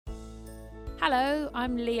Hello,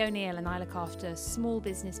 I'm Leigh O'Neill and I look after small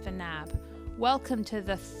business for NAB. Welcome to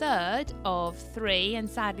the third of three and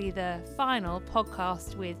sadly the final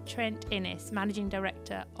podcast with Trent, Managing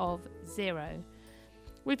Director of Xero.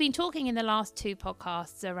 We've been talking in the last two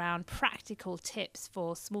podcasts around practical tips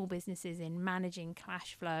for small businesses in managing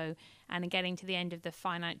cash flow and in getting to the end of the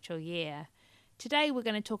financial year. Today we're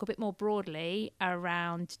going to talk a bit more broadly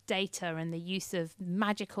around data and the use of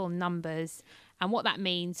magical numbers and what that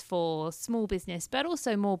means for small business, but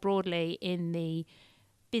also more broadly in the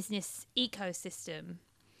business ecosystem.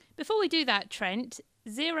 Before we do that, Trent,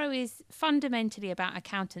 Xero is fundamentally about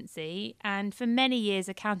accountancy, and for many years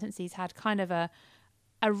accountancy's had kind of a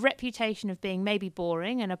reputation of being maybe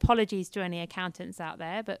boring, and apologies to any accountants out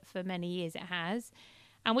there, but for many years it has.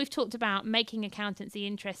 And we've talked about making accountancy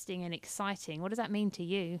interesting and exciting. What does that mean to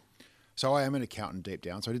you? So I am an accountant deep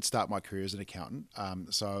down. So I did start my career as an accountant.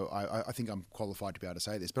 So I think I'm qualified to be able to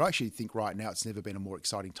say this. But I actually think right now it's never been a more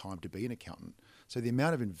exciting time to be an accountant. So the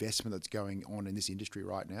amount of investment that's going on in this industry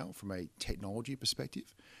right now from a technology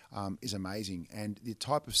perspective is amazing. And the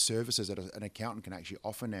type of services that an accountant can actually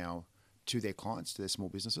offer now to their clients, to their small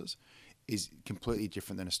businesses, is completely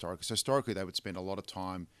different than historically. So historically, they would spend a lot of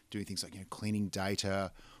time doing things like cleaning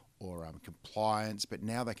data or compliance, but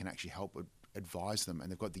now they can actually help advise them,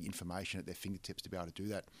 and they've got the information at their fingertips to be able to do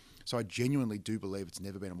that. So I genuinely do believe it's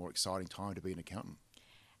never been a more exciting time to be an accountant.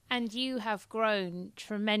 And you have grown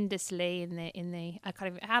tremendously in the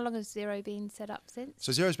how long has Xero been set up since?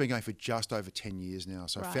 So Xero's been going for just over 10 years now.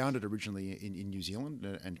 So Right. I founded originally in New Zealand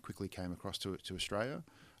and quickly came across to Australia.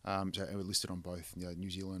 So we're listed on both New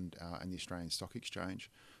Zealand and the Australian Stock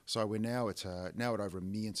Exchange. So we're now at over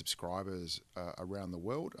 1 million subscribers around the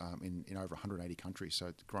world in over 180 countries. So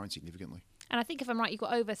it's grown significantly. And I think if I'm right, you've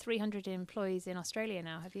got over 300 employees in Australia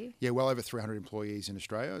now, have you? Yeah, well over 300 employees in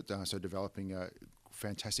Australia. So developing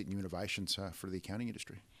fantastic new innovations for the accounting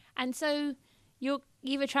industry. And so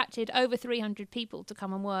you've attracted over 300 people to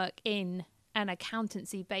come and work in an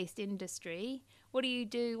accountancy-based industry. What do you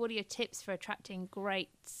do? What are your tips for attracting great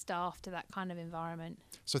staff to that kind of environment?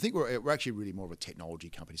 So I think we're actually really more of a technology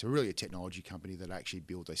company. So we're really a technology company that actually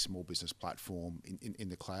builds a small business platform in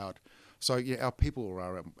the cloud. So our people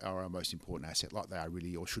are our most important asset, like they are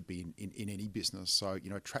really or should be in any business. So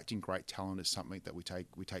attracting great talent is something that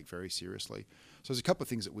we take very seriously. So there's a couple of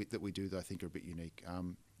things that we do that I think are a bit unique.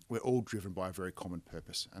 We're all driven by a very common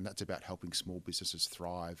purpose, and that's about helping small businesses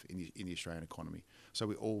thrive in the Australian economy. So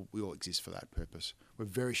we all exist for that purpose. We're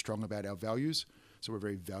very strong about our values, so we're a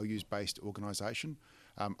very values-based organisation.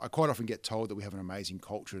 I quite often get told that we have an amazing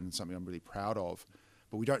culture and something I'm really proud of,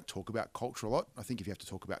 but we don't talk about culture a lot. I think if you have to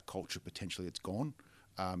talk about culture, potentially it's gone.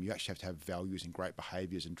 You actually have to have values and great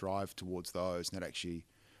behaviours and drive towards those, and that actually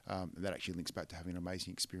links back to having an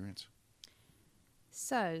amazing experience.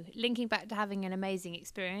 So, linking back to having an amazing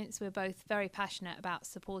experience, we're both very passionate about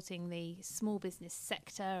supporting the small business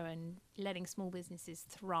sector and letting small businesses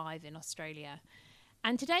thrive in Australia.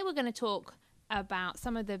 And today we're going to talk about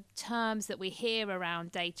some of the terms that we hear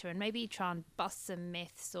around data and maybe try and bust some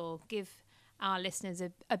myths or give our listeners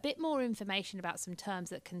a bit more information about some terms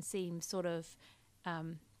that can seem sort of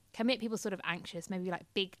can make people sort of anxious, maybe like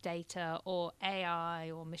big data or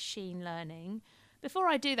AI or machine learning. Before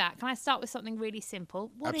I do that, can I start with something really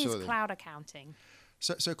simple? What Absolutely. is cloud accounting?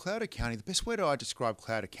 So cloud accounting, the best way I describe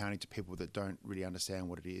cloud accounting to people that don't really understand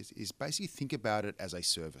what it is basically think about it as a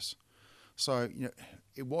service. So,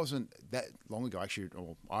 it wasn't that long ago, actually,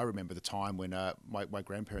 or I remember the time when my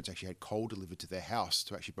grandparents actually had coal delivered to their house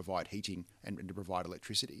to actually provide heating and to provide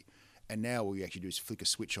electricity. And now all you actually do is flick a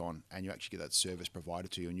switch on and you actually get that service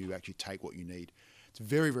provided to you and you actually take what you need. It's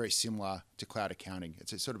very, very similar to cloud accounting.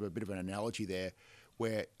 It's a sort of a bit of an analogy there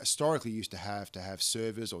where historically you used to have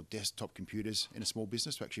servers or desktop computers in a small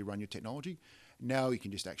business to actually run your technology. Now you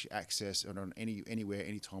can just actually access it on anywhere,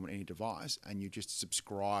 anytime, on any device, and you just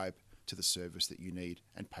subscribe to the service that you need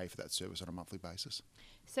and pay for that service on a monthly basis.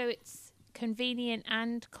 So it's convenient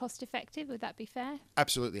and cost effective, would that be fair?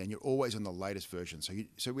 Absolutely, and you're always on the latest version.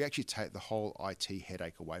 So we actually take the whole IT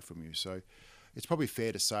headache away from you. So it's probably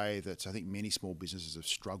fair to say that I think many small businesses have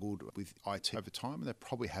struggled with IT over time, and they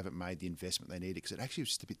probably haven't made the investment they need because it actually was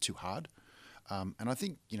just a bit too hard. And I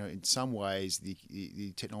think, in some ways,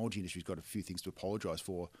 the technology industry's got a few things to apologise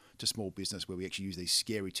for to small business, where we actually use these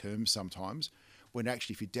scary terms sometimes, when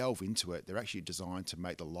actually if you delve into it, they're actually designed to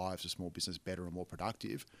make the lives of small business better and more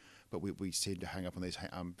productive. But we tend to hang up on these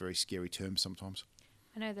very scary terms sometimes.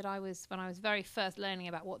 I know that when I was very first learning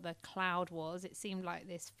about what the cloud was, it seemed like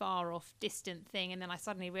this far off distant thing. And then I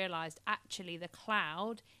suddenly realized actually the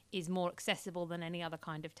cloud is more accessible than any other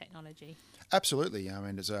kind of technology. Absolutely. I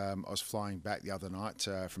mean, I was flying back the other night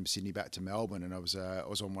from Sydney back to Melbourne, and I was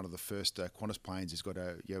on one of the first Qantas planes. It's got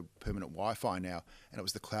a permanent Wi-Fi now, and it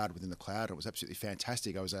was the cloud within the cloud. It was absolutely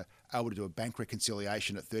fantastic. I was able to do a bank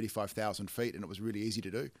reconciliation at 35,000 feet, and it was really easy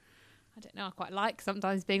to do. I don't know. I quite like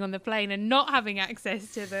sometimes being on the plane and not having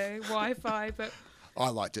access to the Wi-Fi, but I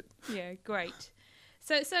liked it. Yeah, great.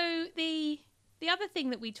 So the other thing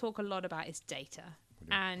that we talk a lot about is data,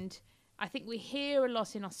 and I think we hear a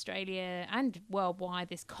lot in Australia and worldwide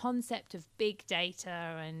this concept of big data.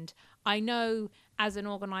 And I know as an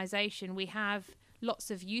organisation we have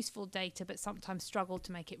lots of useful data, but sometimes struggle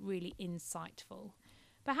to make it really insightful.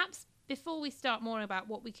 Perhaps before we start more about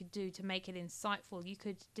what we could do to make it insightful, you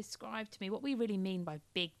could describe to me what we really mean by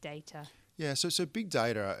big data. Yeah, so big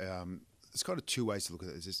data, it's kind of two ways to look at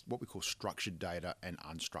it. There's what we call structured data and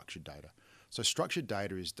unstructured data. So structured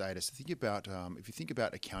data is data. So think about, if you think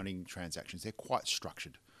about accounting transactions, they're quite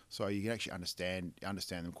structured. So you can actually understand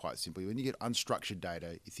them quite simply. When you get unstructured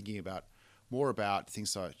data, you're thinking more about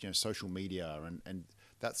things like social media and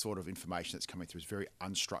that sort of information that's coming through is very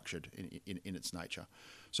unstructured in its nature.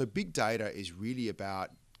 So big data is really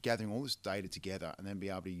about gathering all this data together and then be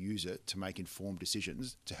able to use it to make informed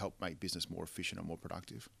decisions to help make business more efficient and more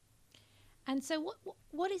productive. And so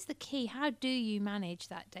what is the key? How do you manage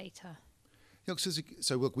that data?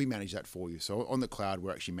 So look, we manage that for you. So on the cloud,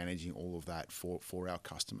 we're actually managing all of that for our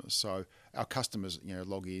customers. So our customers,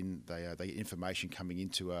 log in, they get information coming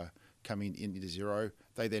into Xero.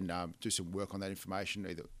 They then do some work on that information.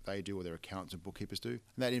 Either they do or their accountants and bookkeepers do. And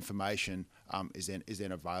that information is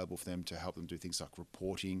then available for them to help them do things like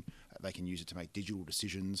reporting. They can use it to make digital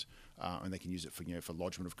decisions, and they can use it for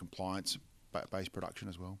lodgement of compliance-based production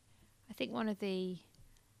as well. I think one of the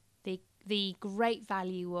great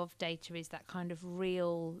value of data is that kind of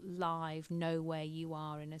real, live, know where you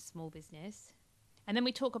are in a small business. And then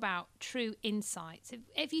we talk about true insights.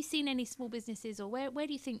 Have you seen any small businesses, or where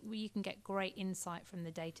do you think you can get great insight from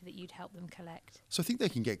the data that you'd help them collect? So I think they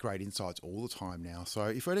can get great insights all the time now. So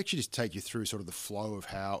if I'd actually just take you through sort of the flow of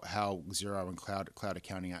how Xero and cloud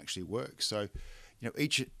accounting actually works. So,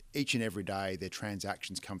 each and every day their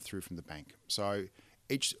transactions come through from the bank. So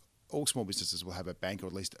all small businesses will have a bank, or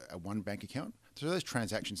at least one bank account. So those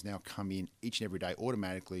transactions now come in each and every day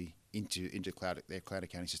automatically into their cloud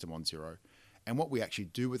accounting system on Xero. And what we actually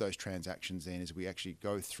do with those transactions then is we actually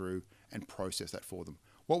go through and process that for them.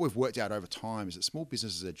 What we've worked out over time is that small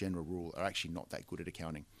businesses, as a general rule, are actually not that good at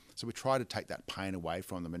accounting. So we try to take that pain away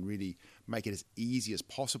from them and really make it as easy as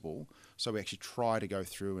possible. So we actually try to go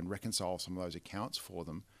through and reconcile some of those accounts for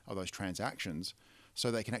them, of those transactions, so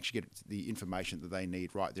they can actually get the information that they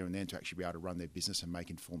need right there and then to actually be able to run their business and make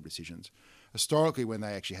informed decisions. Historically, when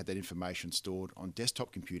they actually had that information stored on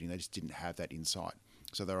desktop computing, they just didn't have that insight.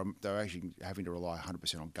 So they're actually having to rely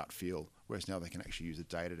 100% on gut feel, whereas now they can actually use the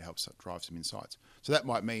data to help drive some insights. So that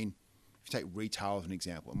might mean, if you take retail as an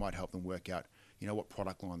example, it might help them work out, what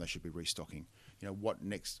product line they should be restocking, what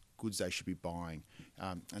next goods they should be buying,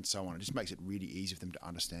 and so on. It just makes it really easy for them to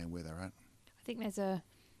understand where they're at. I think there's a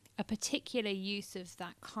particular use of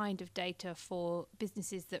that kind of data for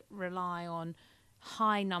businesses that rely on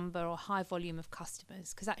high number or high volume of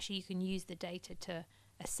customers, because actually you can use the data to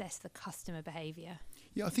assess the customer behaviour.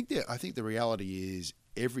 Yeah, I think the reality is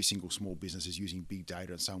every single small business is using big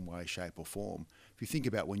data in some way, shape or form. If you think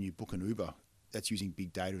about when you book an Uber, that's using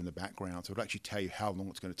big data in the background. So it'll actually tell you how long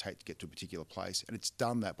it's going to take to get to a particular place. And it's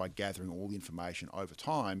done that by gathering all the information over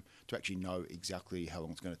time to actually know exactly how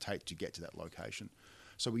long it's going to take to get to that location.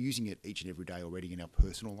 So we're using it each and every day already in our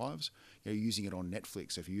personal lives. You're using it on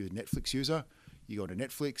Netflix. So if you're a Netflix user, you go to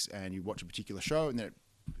Netflix and you watch a particular show, and then it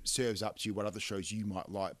serves up to you what other shows you might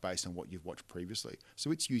like based on what you've watched previously.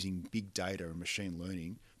 So it's using big data and machine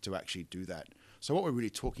learning to actually do that. So what we're really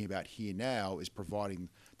talking about here now is providing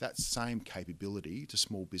that same capability to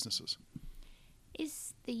small businesses.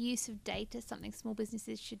 Is the use of data something small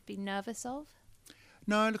businesses should be nervous of?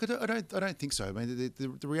 No, look, I don't think so. I mean,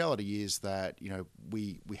 the reality is that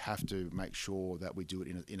we have to make sure that we do it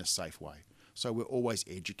in a safe way. So we're always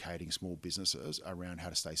educating small businesses around how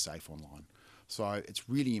to stay safe online. So it's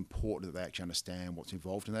really important that they actually understand what's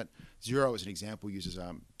involved in that. Xero, as an example, uses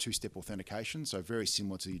two-step authentication, so very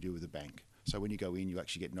similar to you do with a bank. So when you go in, you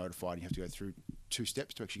actually get notified, and you have to go through 2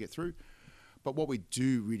 steps to actually get through. But what we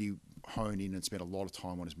do really hone in and spend a lot of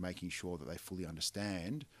time on is making sure that they fully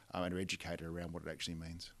understand and are educated around what it actually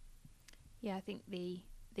means. Yeah, I think the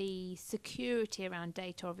the security around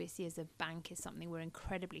data, obviously, as a bank is something we're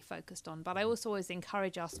incredibly focused on. But I also always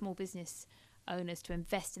encourage our small business owners to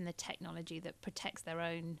invest in the technology that protects their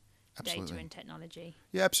own data and technology.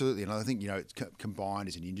 Yeah, absolutely. And I think, it's combined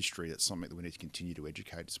as an industry, that's something that we need to continue to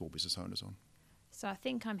educate small business owners on. So I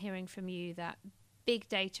think I'm hearing from you that big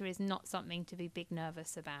data is not something to be big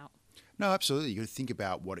nervous about. No, absolutely. You've got to think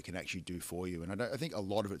about what it can actually do for you. And I think a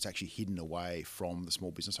lot of it's actually hidden away from the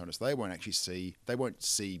small business owners. They won't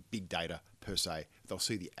see big data per se. They'll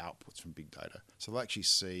see the outputs from big data. So they'll actually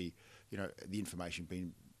see, the information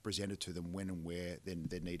being presented to them when and where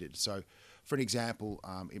they're needed. So for an example,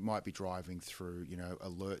 it might be driving through,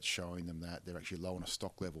 alerts showing them that they're actually low on a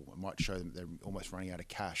stock level. It might show them they're almost running out of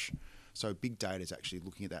cash. So big data is actually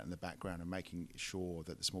looking at that in the background and making sure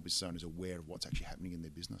that the small business owner is aware of what's actually happening in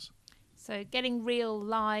their business. So getting real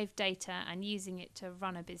live data and using it to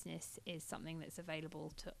run a business is something that's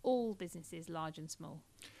available to all businesses, large and small.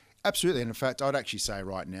 Absolutely. And in fact, I'd actually say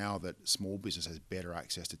right now that small business has better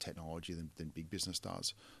access to technology than big business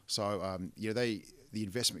does. So, the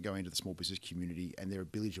investment going into the small business community and their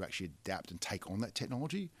ability to actually adapt and take on that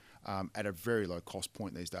technology at a very low cost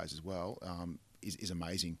point these days as well is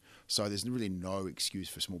amazing. So there's really no excuse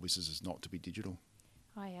for small businesses not to be digital.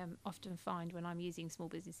 I often find when I'm using small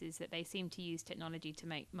businesses that they seem to use technology to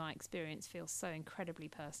make my experience feel so incredibly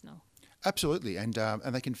personal. Absolutely, and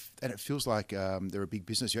it feels like they're a big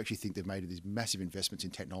business. You actually think they've made these massive investments in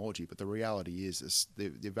technology, but the reality is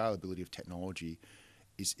the availability of technology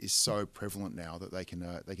is so prevalent now that they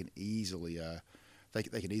can easily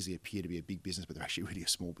appear to be a big business, but they're actually really a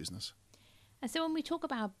small business. And so when we talk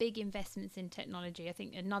about big investments in technology, I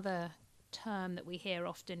think another term that we hear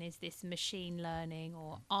often is this machine learning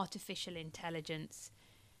or artificial intelligence.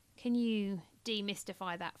 Can you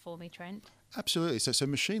demystify that for me, Trent? Absolutely. So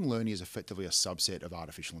machine learning is effectively a subset of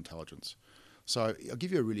artificial intelligence. So I'll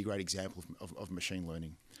give you a really great example of machine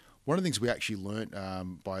learning. One of the things we actually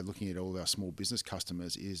learned by looking at all of our small business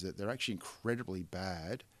customers is that they're actually incredibly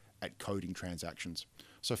bad at coding transactions.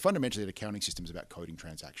 So fundamentally, the accounting system is about coding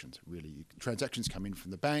transactions, really. Transactions come in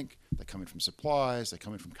from the bank, they come in from suppliers, they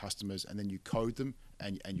come in from customers, and then you code them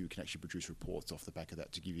and you can actually produce reports off the back of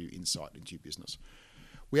that to give you insight into your business.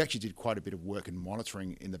 We actually did quite a bit of work in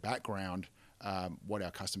monitoring in the background what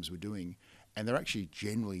our customers were doing, and they're actually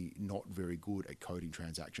generally not very good at coding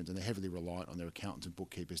transactions, and they're heavily reliant on their accountants and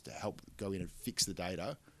bookkeepers to help go in and fix the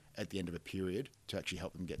data at the end of a period to actually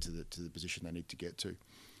help them get to the position they need to get to.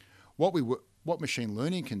 What machine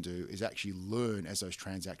learning can do is actually learn as those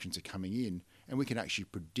transactions are coming in, and we can actually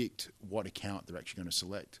predict what account they're actually going to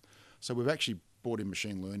select. So we've actually brought in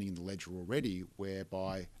machine learning in the ledger already,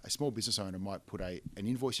 whereby a small business owner might put an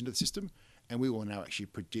invoice into the system, and we will now actually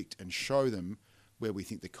predict and show them where we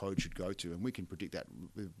think the code should go to, and we can predict that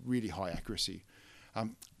with really high accuracy.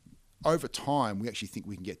 Over time, we actually think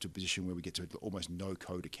we can get to a position where we get to almost no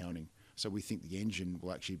code accounting. So we think the engine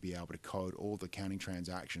will actually be able to code all the accounting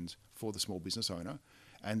transactions for the small business owner.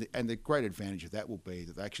 And the great advantage of that will be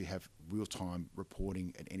that they actually have real-time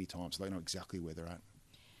reporting at any time, so they know exactly where they're at.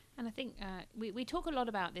 And I think we talk a lot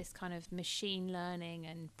about this kind of machine learning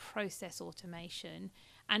and process automation.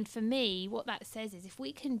 And for me, what that says is if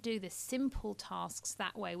we can do the simple tasks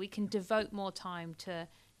that way, we can devote more time to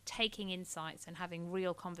taking insights and having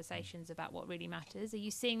real conversations about what really matters. Are you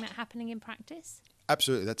seeing that happening in practice?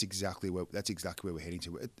 Absolutely. That's exactly where we're heading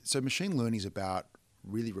to. So machine learning is about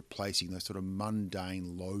really replacing those sort of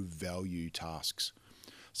mundane, low-value tasks.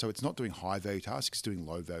 So it's not doing high-value tasks, it's doing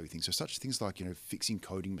low-value things. So such things like, fixing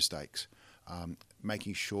coding mistakes,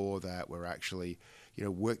 making sure that we're actually,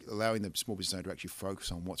 allowing the small business owner to actually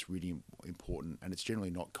focus on what's really important. And it's generally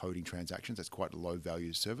not coding transactions. That's quite a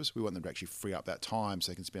low-value service. We want them to actually free up that time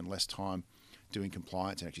so they can spend less time doing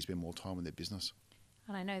compliance and actually spend more time on their business.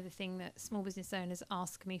 And I know the thing that small business owners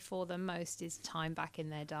ask me for the most is time back in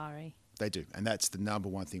their diary. They do, and that's the number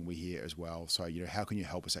one thing we hear as well. So, how can you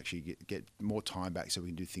help us actually get more time back so we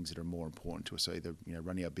can do things that are more important to us? So either,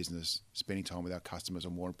 running our business, spending time with our customers, or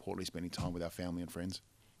more importantly, spending time with our family and friends.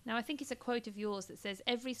 Now, I think it's a quote of yours that says,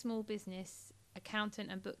 every small business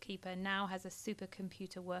accountant and bookkeeper now has a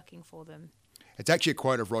supercomputer working for them. It's actually a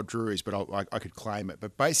quote of Rod Drury's, but I could claim it.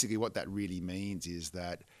 But basically what that really means is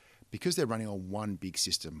that because they're running on one big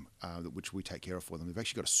system, which we take care of for them, they've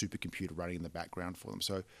actually got a supercomputer running in the background for them.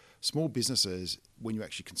 So small businesses, when you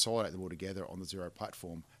actually consolidate them all together on the Xero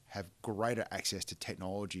platform, have greater access to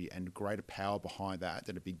technology and greater power behind that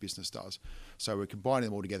than a big business does. So we're combining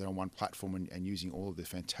them all together on one platform and using all of the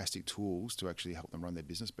fantastic tools to actually help them run their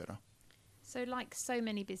business better. So like so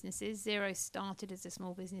many businesses, Xero started as a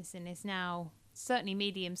small business and is now certainly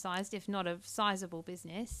medium-sized, if not a sizable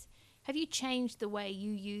business. Have you changed the way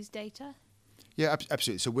you use data? Yeah,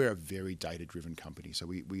 absolutely. So we're a very data-driven company. So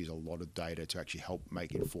we use a lot of data to actually help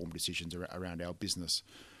make informed decisions around our business.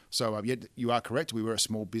 So you are correct. We were a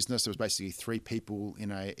small business. There was basically 3 people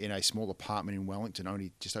in a small apartment in Wellington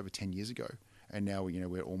only just over 10 years ago, and now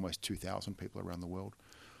we're almost 2,000 people around the world.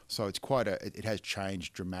 So it's it has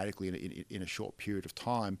changed dramatically in a short period of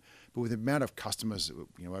time. But with the amount of customers,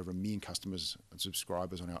 over 1 million customers and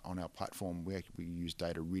subscribers on our platform, we use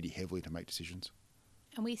data really heavily to make decisions.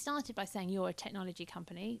 And we started by saying you're a technology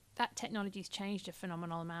company. That technology's changed a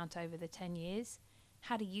phenomenal amount over the 10 years.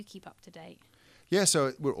 How do you keep up to date? Yeah,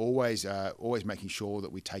 so we're always making sure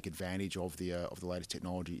that we take advantage of the latest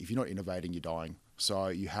technology. If you're not innovating, you're dying. So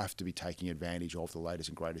you have to be taking advantage of the latest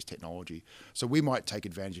and greatest technology. So we might take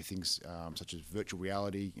advantage of things such as virtual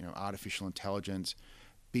reality, artificial intelligence,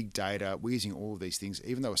 big data. We're using all of these things,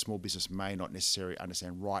 even though a small business may not necessarily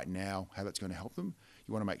understand right now how that's going to help them.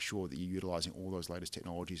 You want to make sure that you're utilising all those latest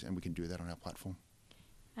technologies, and we can do that on our platform.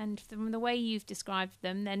 And from the way you've described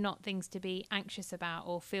them, they're not things to be anxious about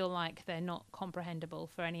or feel like they're not comprehensible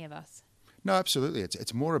for any of us. No, absolutely.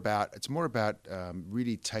 It's more about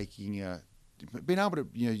really being able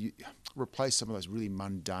to replace some of those really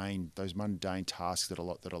mundane tasks that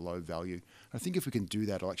are low value. And I think if we can do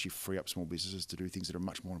that, it'll actually free up small businesses to do things that are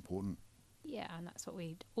much more important. Yeah, and that's what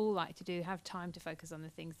we'd all like to do, have time to focus on the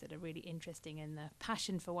things that are really interesting and the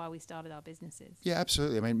passion for why we started our businesses. Yeah,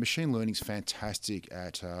 absolutely. I mean, machine learning is fantastic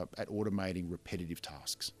at automating repetitive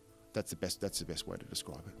tasks. That's the best way to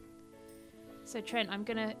describe it. So Trent, I'm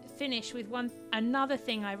going to finish with another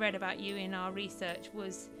thing I read about you in our research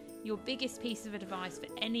was your biggest piece of advice for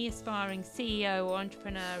any aspiring CEO or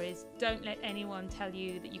entrepreneur is don't let anyone tell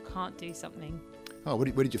you that you can't do something. Oh,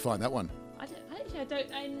 where did you find that one?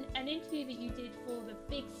 An interview that you did for the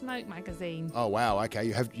Big Smoke magazine. Oh wow, okay,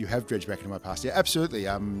 you have dredged back into my past. Yeah, absolutely.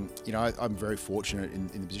 I'm very fortunate in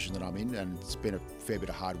the position that I'm in, and it's been a fair bit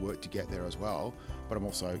of hard work to get there as well. But I'm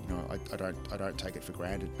also, I don't take it for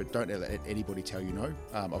granted. But don't let anybody tell you no.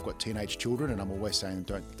 I've got teenage children, and I'm always saying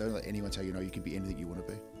don't let anyone tell you no. You can be anything you want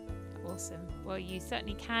to be. Awesome. Well, you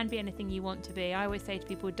certainly can be anything you want to be. I always say to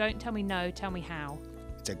people, don't tell me no, tell me how.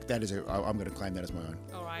 I'm going to claim that as my own.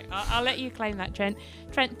 All right, I'll let you claim that, Trent.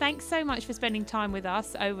 Trent, thanks so much for spending time with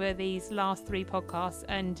us over these last 3 podcasts,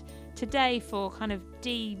 and today for kind of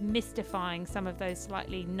demystifying some of those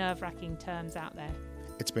slightly nerve-wracking terms out there.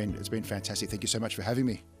 It's been fantastic. Thank you so much for having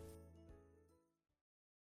me.